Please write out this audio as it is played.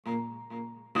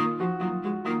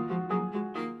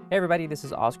Hey everybody, this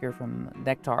is Oscar from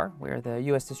Nektar. We're the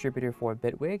US distributor for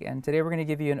Bitwig, and today we're going to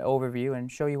give you an overview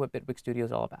and show you what Bitwig Studio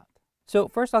is all about. So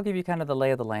first I'll give you kind of the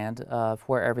lay of the land of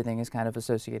where everything is kind of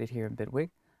associated here in Bitwig.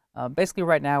 Basically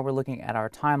right now we're looking at our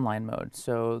timeline mode.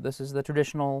 So this is the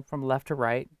traditional from left to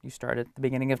right. You start at the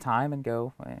beginning of time and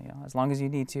go as long as you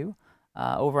need to.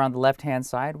 Over on the left-hand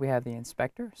side we have the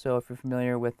inspector. So if you're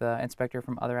familiar with the inspector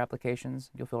from other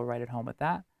applications, you'll feel right at home with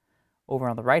that. Over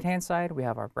on the right-hand side, we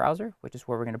have our browser, which is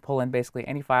where we're going to pull in basically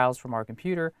any files from our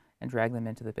computer and drag them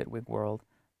into the Bitwig world.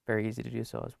 Very easy to do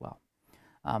so as well.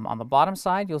 On the bottom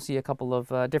side, you'll see a couple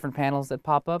of different panels that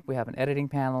pop up. We have an editing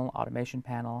panel, automation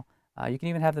panel. You can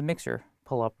even have the mixer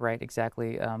pull up right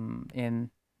exactly in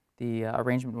the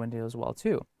arrangement window as well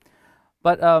too.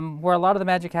 But where a lot of the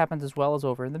magic happens as well is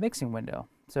over in the mixing window.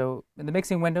 So in the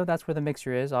mixing window, that's where the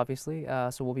mixer is, obviously.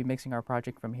 So we'll be mixing our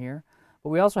project from here. But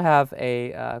we also have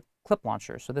a clip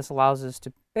launcher. So this allows us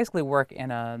to basically work in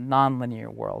a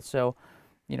non-linear world. So,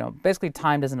 basically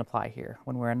time doesn't apply here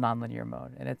when we're in non-linear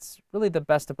mode. And it's really the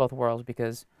best of both worlds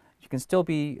because you can still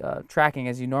be tracking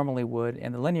as you normally would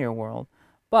in the linear world.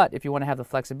 But if you want to have the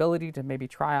flexibility to maybe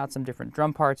try out some different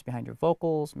drum parts behind your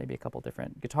vocals, maybe a couple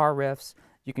different guitar riffs,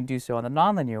 you can do so in the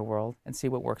non-linear world and see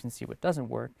what works and see what doesn't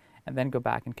work, and then go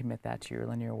back and commit that to your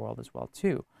linear world as well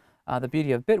too. The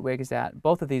beauty of Bitwig is that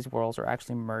both of these worlds are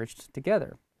actually merged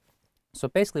together. So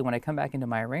basically when I come back into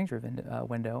my arranger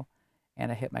window and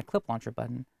I hit my clip launcher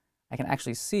button, I can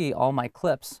actually see all my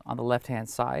clips on the left-hand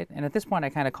side. And at this point I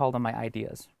kind of call them my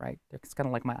ideas, right? It's kind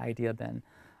of like my idea bin.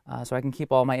 So I can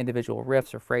keep all my individual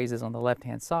riffs or phrases on the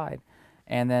left-hand side.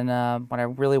 And then when I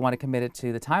really want to commit it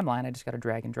to the timeline, I just got to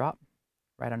drag and drop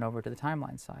right on over to the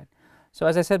timeline side. So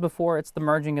as I said before, it's the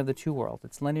merging of the two worlds.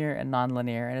 It's linear and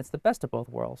non-linear, and it's the best of both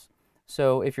worlds.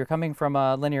 So if you're coming from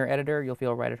a linear editor, you'll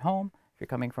feel right at home. If you're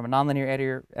coming from a non-linear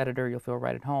editor, you'll feel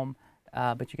right at home,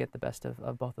 but you get the best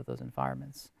of both of those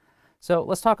environments. So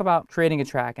let's talk about creating a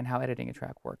track and how editing a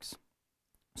track works.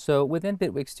 So within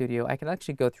Bitwig Studio, I can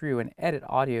actually go through and edit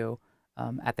audio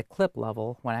at the clip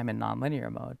level when I'm in non-linear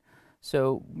mode.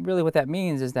 So really what that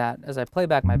means is that as I play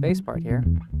back my bass part here,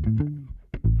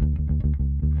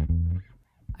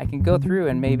 I can go through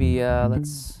and maybe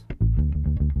let's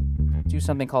do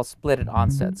something called split at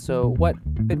onset. So what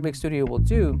Bitwig Studio will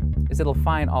do is it'll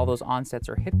find all those onsets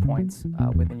or hit points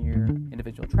within your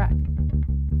individual track.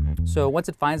 So once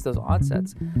it finds those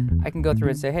onsets, I can go through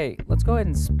and say, hey, let's go ahead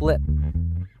and split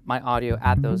my audio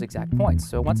at those exact points.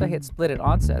 So once I hit split at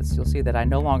onsets, you'll see that I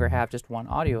no longer have just one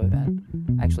audio event.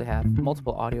 I actually have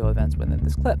multiple audio events within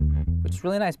this clip, which is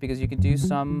really nice because you can do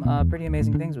some pretty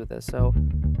amazing things with this. So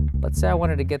let's say I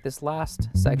wanted to get this last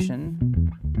section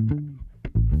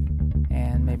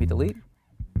and maybe delete.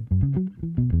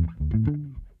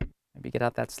 Maybe get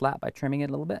out that slap by trimming it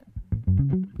a little bit.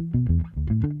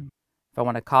 If I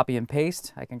want to copy and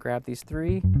paste, I can grab these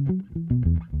three,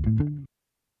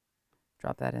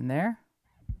 drop that in there,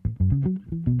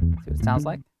 see what it sounds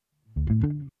like.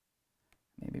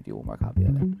 Maybe do one more copy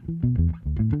of it.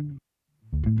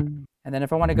 And then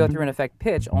if I want to go through and affect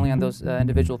pitch only on those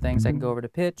individual things, I can go over to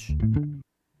pitch,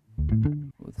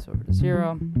 move this over to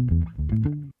 0,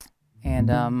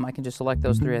 and I can just select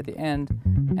those three at the end.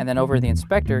 And then over the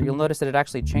inspector, you'll notice that it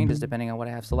actually changes depending on what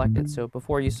I have selected. So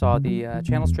before you saw the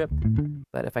channel strip,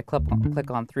 but if I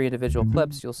click on three individual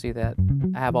clips, you'll see that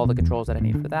I have all the controls that I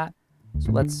need for that.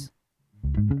 So let's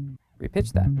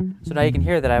repitch that. So now you can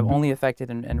hear that I've only affected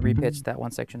and repitched that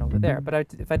one section over there.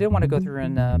 But if I did want to go through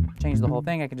and change the whole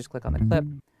thing, I can just click on the clip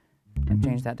and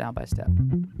change that down by step.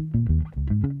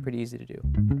 Pretty easy to do.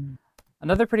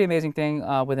 Another pretty amazing thing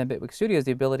within Bitwig Studio is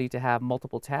the ability to have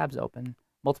multiple tabs open,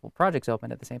 multiple projects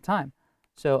open at the same time.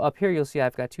 So up here you'll see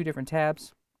I've got two different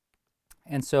tabs.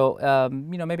 And so,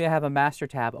 maybe I have a master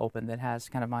tab open that has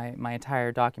kind of my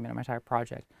entire document, my entire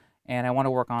project. And I want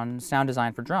to work on sound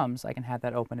design for drums. I can have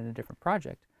that open in a different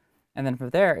project. And then from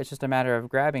there, it's just a matter of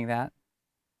grabbing that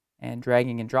and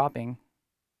dragging and dropping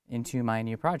into my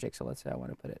new project. So let's say I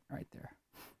want to put it right there.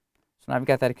 So now I've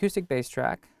got that acoustic bass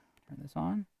track. Turn this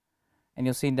on. And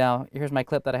you'll see now, here's my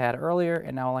clip that I had earlier,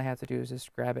 and now all I have to do is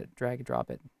just grab it, drag and drop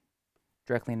it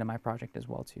directly into my project as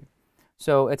well too.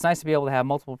 So it's nice to be able to have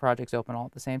multiple projects open all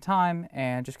at the same time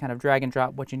and just kind of drag and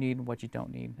drop what you need and what you don't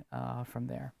need from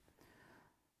there.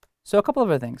 So a couple of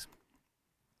other things.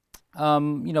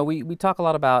 We talk a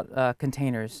lot about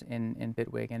containers in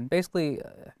Bitwig, and basically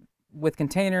with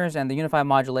containers and the unified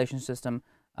modulation system,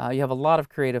 you have a lot of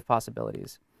creative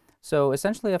possibilities. So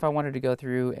essentially if I wanted to go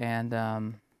through and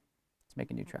let's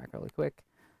make a new track really quick.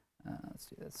 Let's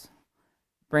do this.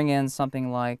 Bring in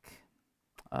something like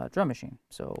a drum machine.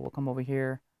 So we'll come over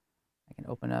here I can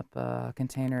open up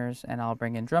containers, and I'll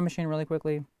bring in drum machine really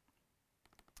quickly.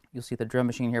 You'll see the drum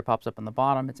machine here pops up on the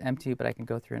bottom. It's empty, but I can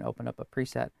go through and open up a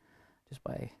preset just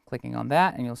by clicking on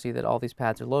that, and you'll see that all these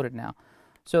pads are loaded now.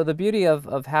 So the beauty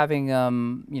of having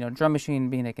drum machine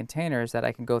being a container is that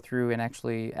I can go through and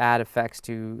actually add effects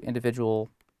to individual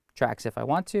tracks if I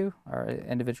want to, or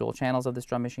individual channels of this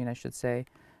drum machine, I should say.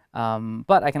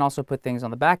 But I can also put things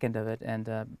on the back end of it and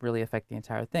really affect the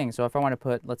entire thing. So if I want to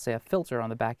put, let's say, a filter on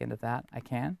the back end of that, I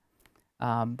can.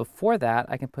 Before that,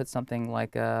 I can put something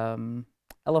like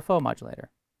Lfo Modulator.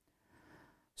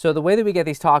 So the way that we get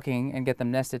these talking and get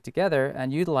them nested together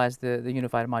and utilize the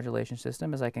unified modulation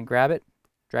system is I can grab it,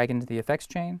 drag it into the effects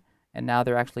chain, and now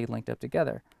they're actually linked up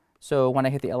together. So when I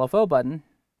hit the LFO button,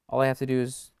 all I have to do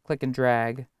is click and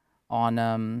drag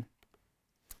on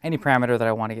any parameter that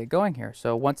I want to get going here.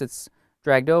 So once it's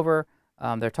dragged over,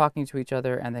 they're talking to each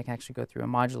other, and they can actually go through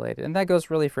and modulate it. And that goes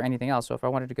really for anything else. So if I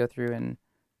wanted to go through and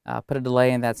put a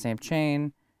delay in that same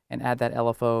chain and add that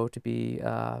LFO to be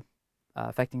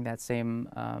affecting that same,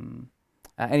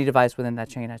 any device within that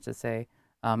chain, I should say,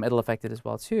 it'll affect it as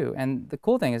well too. And the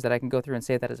cool thing is that I can go through and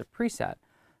save that as a preset.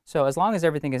 So as long as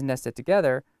everything is nested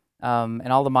together,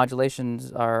 and all the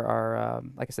modulations are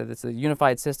like I said, it's a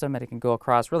unified system, and it can go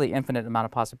across really infinite amount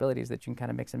of possibilities that you can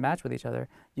kind of mix and match with each other.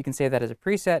 You can save that as a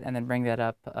preset and then bring that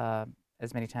up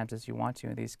as many times as you want to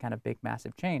in these kind of big,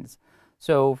 massive chains.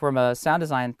 So from a sound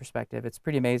design perspective, it's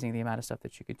pretty amazing the amount of stuff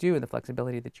that you could do and the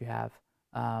flexibility that you have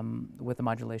with the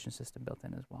modulation system built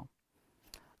in as well.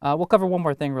 We'll cover one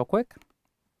more thing real quick.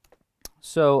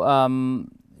 So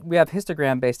we have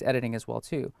histogram-based editing as well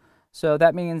too. So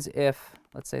that means if,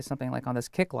 let's say something like on this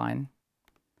kick line,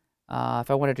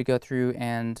 if I wanted to go through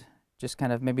and just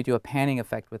kind of maybe do a panning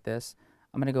effect with this,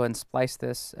 I'm going to go ahead and splice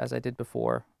this as I did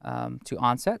before to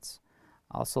onsets.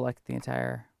 I'll select the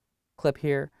entire clip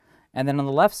here. And then on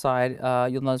the left side,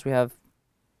 you'll notice we have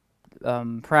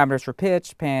parameters for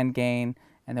pitch, pan, gain,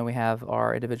 and then we have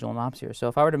our individual knobs here. So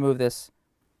if I were to move this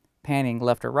panning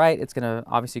left or right, it's going to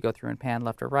obviously go through and pan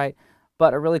left or right.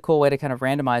 But a really cool way to kind of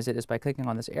randomize it is by clicking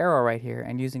on this arrow right here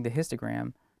and using the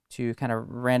histogram to kind of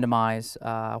randomize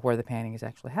where the panning is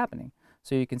actually happening.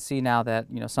 So you can see now that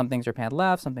some things are panned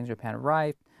left, some things are panned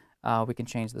right. We can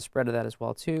change the spread of that as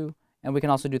well too. And we can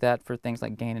also do that for things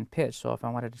like gain and pitch. So if I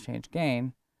wanted to change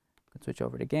gain, I could switch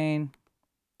over to gain,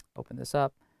 open this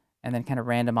up, and then kind of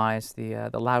randomize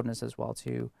the loudness as well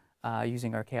too,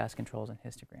 using our chaos controls and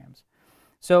histograms.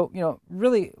 So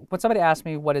really, when somebody asks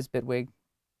me what is Bitwig,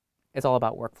 it's all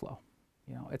about workflow.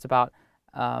 It's about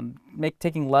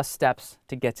taking less steps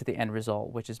to get to the end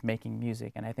result, which is making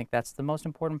music. And I think that's the most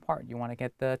important part. You want to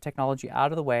get the technology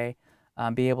out of the way,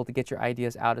 be able to get your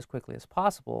ideas out as quickly as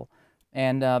possible.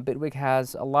 And Bitwig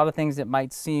has a lot of things that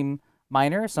might seem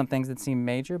minor, some things that seem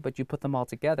major, but you put them all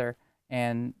together,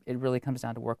 and it really comes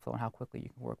down to workflow and how quickly you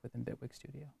can work within Bitwig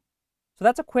Studio. So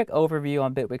that's a quick overview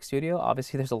on Bitwig Studio.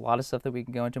 Obviously, there's a lot of stuff that we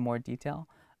can go into more detail.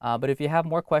 But if you have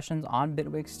more questions on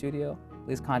Bitwig Studio,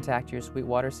 please contact your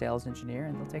Sweetwater sales engineer,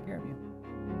 and they'll take care of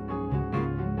you.